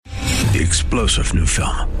The explosive new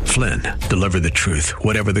film, Flynn, deliver the truth,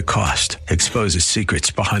 whatever the cost, exposes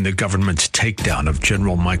secrets behind the government's takedown of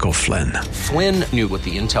General Michael Flynn. Flynn knew what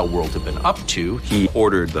the intel world had been up to. He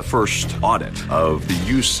ordered the first audit of the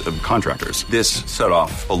use of contractors. This set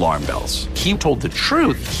off alarm bells. He told the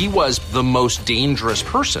truth. He was the most dangerous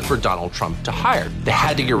person for Donald Trump to hire. They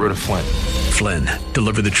had to get rid of Flynn. Flynn,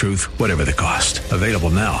 deliver the truth, whatever the cost. Available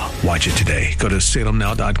now. Watch it today. Go to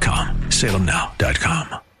salemnow.com.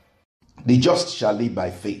 salemnow.com. The just shall live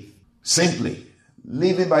by faith. Simply,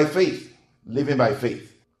 living by faith. Living by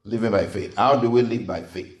faith. Living by faith. How do we live by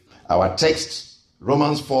faith? Our text,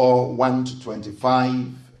 Romans 4, 1 to 25,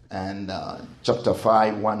 and chapter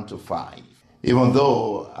 5, 1 to 5. Even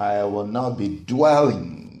though I will not be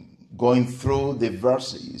going through the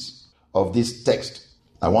verses of this text,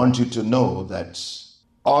 I want you to know that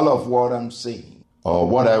all of what I'm saying, or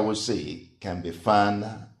what I will say, can be found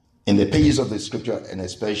in the pages of the scripture, and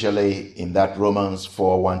especially in that Romans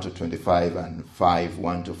 4, 1 to 25 and 5,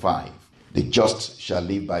 1 to 5. The just shall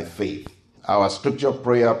live by faith. Our scripture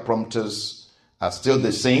prayer prompters are still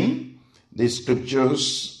the same. These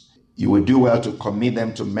scriptures, you will do well to commit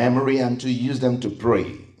them to memory and to use them to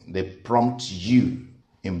pray. They prompt you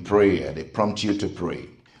in prayer. They prompt you to pray.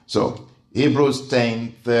 So, Hebrews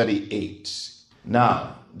 10:38.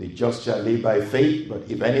 Now, the just shall live by faith, but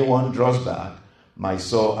if anyone draws back, my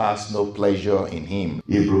soul has no pleasure in him.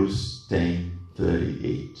 Hebrews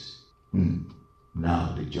 10:38.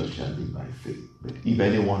 Now the just shall live by faith. But if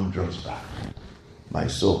anyone draws back, my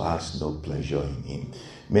soul has no pleasure in him.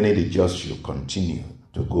 Meaning the just should continue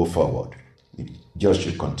to go forward. The just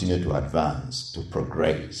should continue to advance, to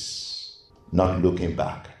progress, not looking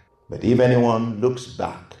back. But if anyone looks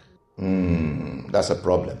back, that's a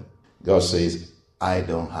problem. God says, I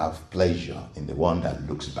don't have pleasure in the one that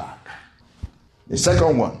looks back. The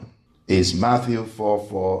second one is Matthew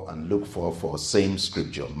 4:4 and Luke 4:4, same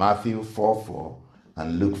scripture. Matthew 4:4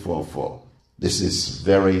 and Luke 4:4. This is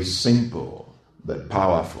very simple but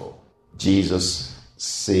powerful. Jesus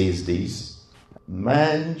says this: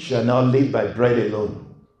 man shall not live by bread alone,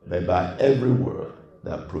 but by every word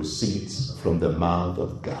that proceeds from the mouth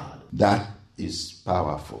of God. That is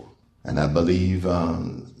powerful. And I believe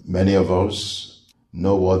many of us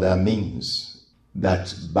know what that means.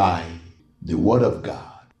 That by the word of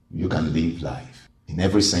God, you can live life in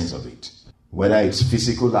every sense of it. Whether it's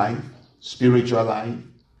physical life, spiritual life,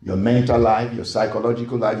 your mental life, your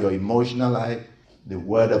psychological life, your emotional life, the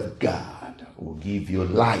word of God will give you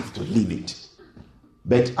life to live it.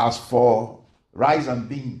 But as for rice and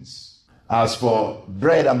beans, as for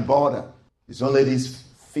bread and butter, it's only this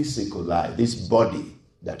physical life, this body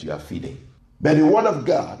that you are feeding. But the word of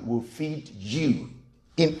God will feed you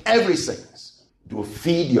in every sense. It will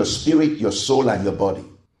feed your spirit, your soul, and your body.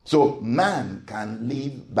 So man can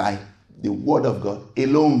live by the word of God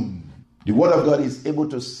alone. The word of God is able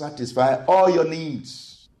to satisfy all your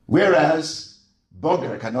needs. Whereas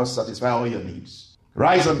burger cannot satisfy all your needs.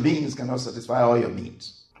 Rice and beans cannot satisfy all your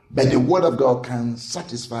needs. But the word of God can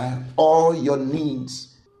satisfy all your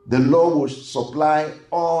needs. The Lord will supply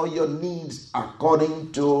all your needs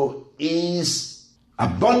according to his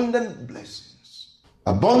abundant blessings,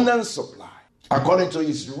 abundant supply, according to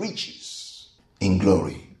his riches in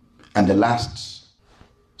glory. And the last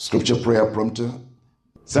scripture prayer prompter,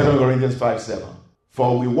 2 Corinthians 5:7.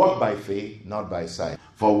 For we walk by faith, not by sight.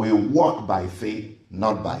 For we walk by faith,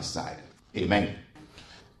 not by sight. Amen.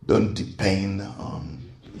 Don't depend on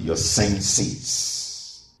your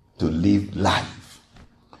senses to live life.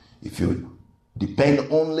 If you depend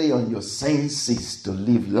only on your senses to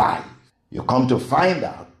live life, you come to find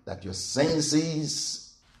out that your senses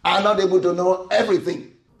are not able to know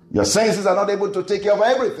everything. Your senses are not able to take care of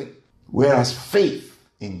everything. Whereas faith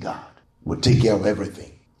in God will take care of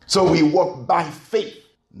everything. So we walk by faith,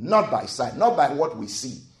 not by sight, not by what we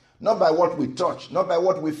see, not by what we touch, not by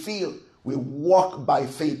what we feel. We walk by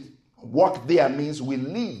faith. Walk there means we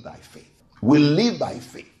live by faith. We live by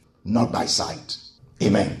faith, not by sight.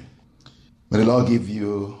 Amen. May the Lord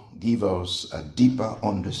give us a deeper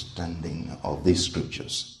understanding of these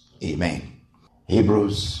scriptures. Amen.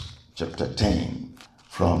 Hebrews chapter 10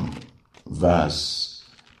 from verse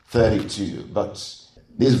 32. But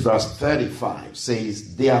this verse 35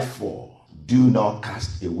 says, therefore, do not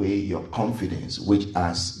cast away your confidence, which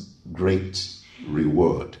has great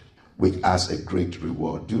reward. Which has a great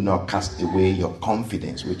reward. Do not cast away your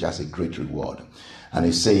confidence, which has a great reward. And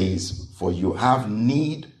it says, for you have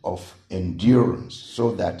need of endurance,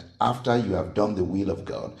 so that after you have done the will of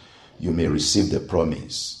God, you may receive the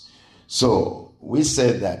promise. So we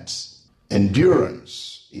said that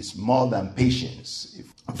endurance is more than patience.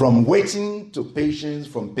 From waiting to patience,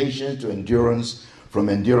 from patience to endurance, from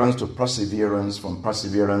endurance to perseverance, from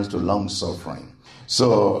perseverance to long suffering.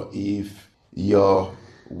 So if your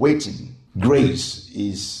waiting grace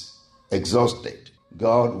is exhausted,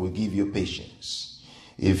 God will give you patience.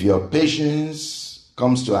 If your patience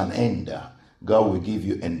comes to an end, God will give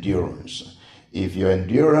you endurance. If your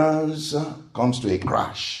endurance comes to a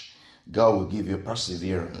crash, God will give you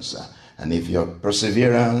perseverance. And if your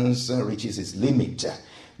perseverance reaches its limit,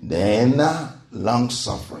 then long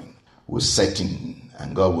suffering will set in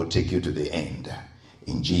and God will take you to the end.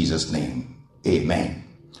 In Jesus' name, amen.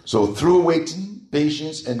 So through waiting,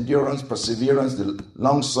 patience, endurance, perseverance, the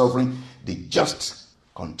long suffering, the just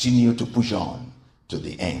continue to push on to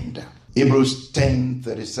the end. Hebrews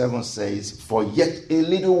 10:37 says, For yet a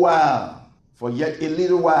little while,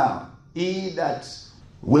 he that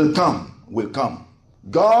will come, will come.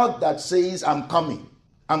 God that says, I'm coming,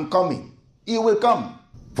 he will come.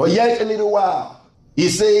 For yet a little while, he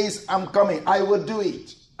says, I'm coming, I will do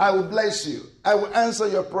it. I will bless you. I will answer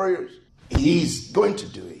your prayers. He is going to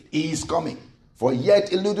do it. He is coming. For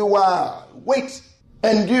yet a little while, wait,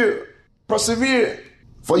 endure, persevere.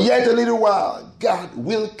 For yet a little while, God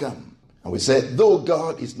will come. And we said, though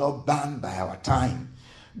God is not bound by our time,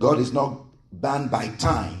 God is not bound by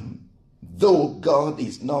time, though God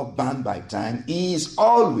is not bound by time, he is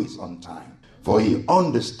always on time. For he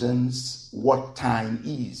understands what time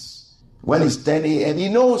is. When it's 10 a.m., he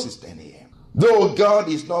knows it's 10 a.m. Though God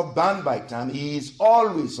is not bound by time, he is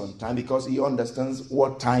always on time because he understands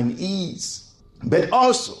what time is. But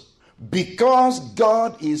also, because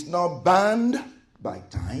God is not bound by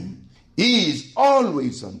time, he is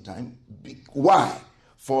always on time. Why?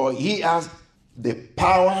 For he has the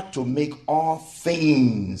power to make all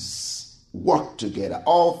things work together,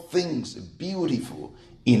 all things beautiful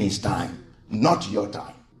in his time, not your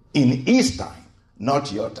time. In his time,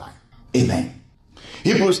 not your time. Amen.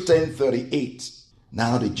 Hebrews 10:38.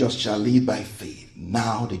 Now the just shall live by faith.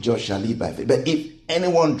 Now the just shall live by faith. But if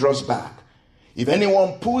anyone draws back, if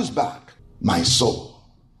anyone pulls back, my soul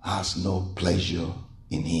has no pleasure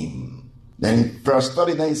in him. Then in verse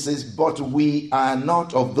 39 it says, but we are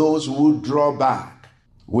not of those who draw back.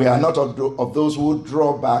 We are not of those who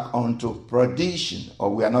draw back unto perdition, or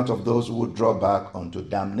we are not of those who draw back unto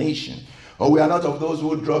damnation, or we are not of those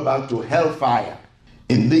who draw back to hellfire.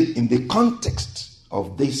 In the context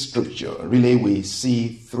of this scripture, really we see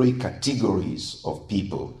three categories of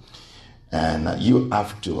people. And you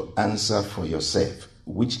have to answer for yourself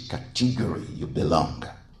which category you belong.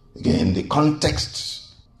 Again, in the context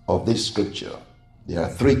of this scripture, there are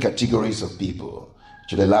three categories of people.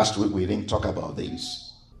 Actually, last week we didn't talk about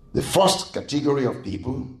this. The first category of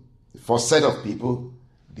people, the first set of people,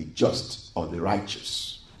 the just or the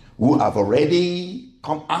righteous, who have already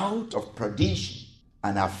come out of perdition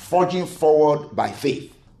and are forging forward by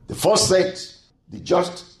faith. The first set, the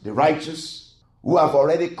just, the righteous, who have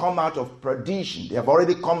already come out of perdition. They have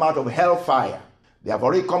already come out of hellfire. They have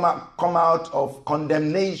already come out of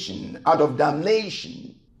condemnation, out of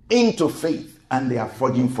damnation, into faith, and they are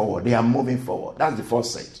forging forward. They are moving forward. That's the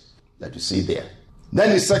first set that you see there. Then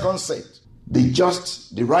the second set, the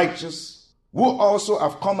just, the righteous, who also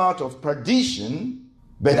have come out of perdition,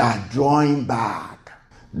 but are drawing back.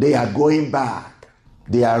 They are going back.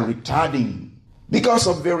 They are retarding because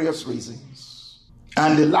of various reasons.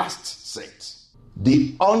 And the last set,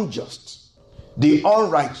 the unjust, the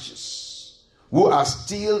unrighteous, who are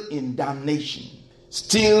still in damnation,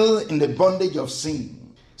 still in the bondage of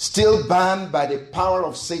sin, still bound by the power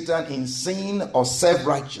of Satan in sin or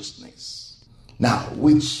self-righteousness. Now,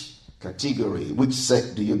 which category, which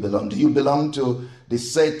set do you belong? Do you belong to the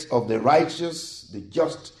set of the righteous, the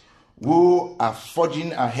just, who are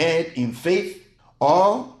forging ahead in faith,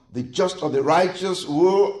 or the just or the righteous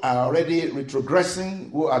who are already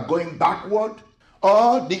retrogressing, who are going backward,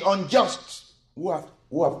 or the unjust who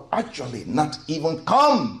have actually not even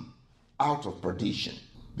come out of perdition?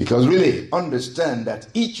 Because really understand that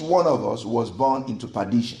each one of us was born into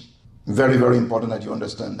perdition. Very, very important that you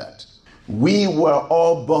understand that. We were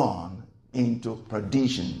all born into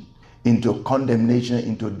perdition, into condemnation,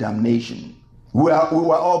 into damnation. We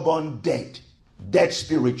were all born dead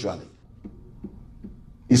spiritually.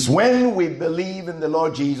 It's when we believe in the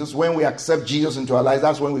Lord Jesus, when we accept Jesus into our lives,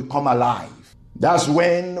 that's when we come alive. That's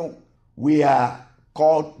when we are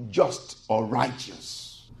called just or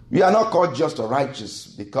righteous. We are not called just or righteous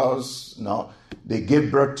because they gave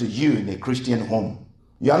birth to you in a Christian home.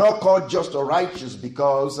 You are not called just or righteous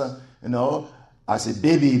because, as a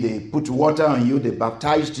baby they put water on you, they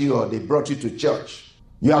baptized you, or they brought you to church.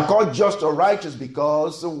 You are called just or righteous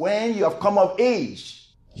because when you have come of age,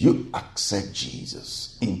 you accept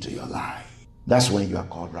Jesus into your life. That's when you are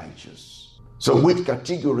called righteous. So which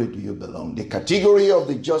category do you belong? The category of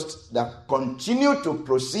the just that continue to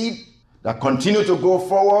proceed, that continue to go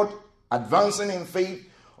forward, advancing in faith,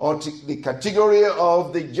 or the category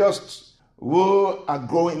of the just who are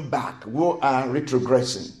going back, who are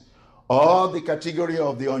retrogressing, or the category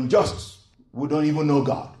of the unjust who don't even know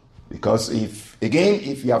God. Because if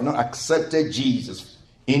you have not accepted Jesus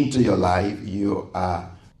into your life, you are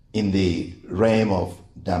in the realm of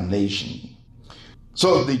damnation.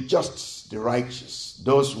 So the just, the righteous,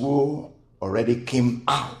 those who already came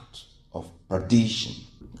out of perdition,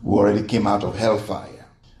 who already came out of hellfire,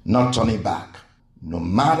 not turning back, no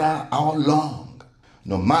matter how long,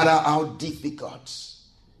 no matter how difficult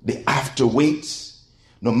they have to wait,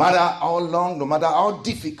 no matter how long, no matter how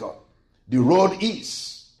difficult the road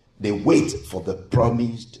is, they wait for the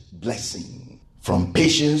promised blessing. From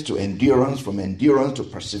patience to endurance, from endurance to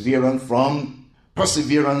perseverance, from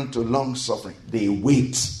perseverance to long suffering. They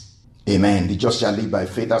wait. Amen. The just shall live by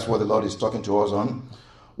faith. That's what the Lord is talking to us on.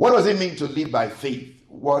 What does it mean to live by faith?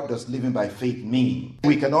 What does living by faith mean?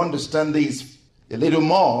 We can understand this a little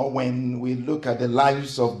more when we look at the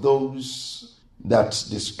lives of those that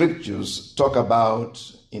the scriptures talk about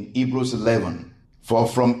in Hebrews 11. For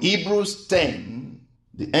from Hebrews 10,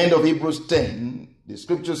 the end of Hebrews 10, the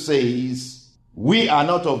scripture says, we are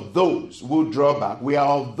not of those who draw back. We are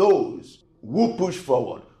of those who push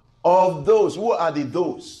forward. Of those, who are the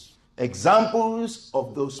those? Examples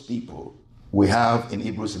of those people we have in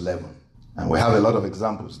Hebrews 11. And we have a lot of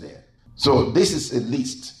examples there. So this is a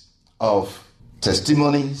list of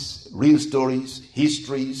testimonies, real stories,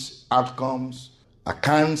 histories, outcomes,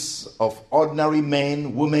 accounts of ordinary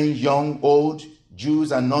men, women, young, old,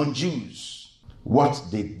 Jews and non-Jews, what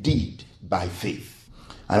they did by faith.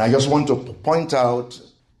 And I just want to point out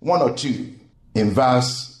one or two. In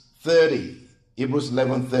verse 30, Hebrews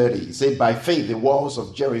 11:30, it said, by faith the walls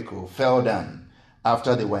of Jericho fell down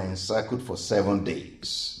after they were encircled for 7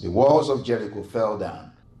 days. The walls of Jericho fell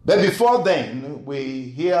down. But before then, we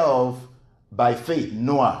hear of by faith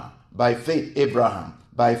Noah, by faith Abraham,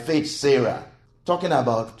 by faith Sarah, talking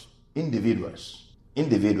about individuals,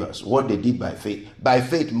 what they did by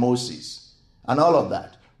faith Moses, and all of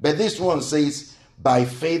that. But this one says, by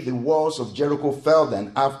faith the walls of Jericho fell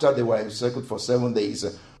down after they were encircled for 7 days.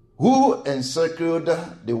 Who encircled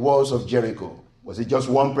the walls of Jericho? Was it just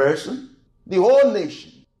one person? The whole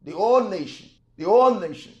nation.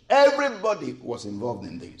 Everybody was involved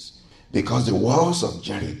in this. Because the walls of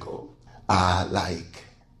Jericho are like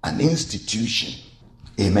an institution.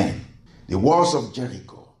 Amen. The walls of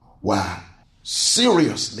Jericho were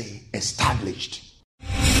seriously established.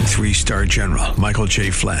 3-star General Michael J.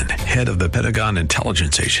 Flynn, head of the Pentagon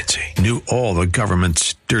Intelligence Agency, knew all the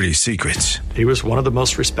government's dirty secrets. He was one of the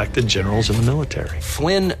most respected generals in the military.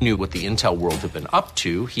 Flynn knew what the intel world had been up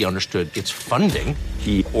to. He understood its funding.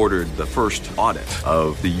 He ordered the first audit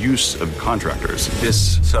of the use of contractors.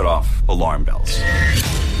 This set off alarm bells.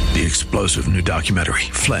 The explosive new documentary,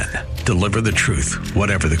 Flynn, Deliver the Truth,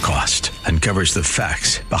 Whatever the Cost, uncovers the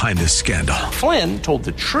facts behind this scandal. Flynn told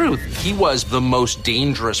the truth. He was the most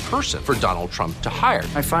dangerous person for Donald Trump to hire.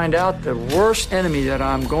 I find out the worst enemy that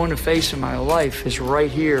I'm going to face in my life is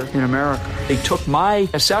right here in America. They took my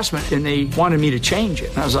assessment and they wanted me to change it.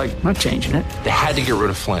 And I was like, I'm not changing it. They had to get rid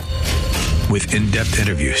of Flynn. With in-depth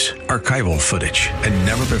interviews, archival footage, and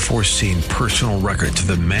never-before-seen personal records of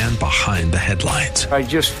the man behind the headlines. I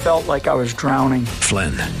just felt like I was drowning.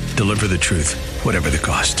 Flynn, Deliver the Truth, Whatever the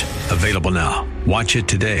Cost. Available now. Watch it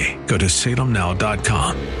today. Go to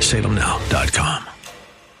salemnow.com. salemnow.com.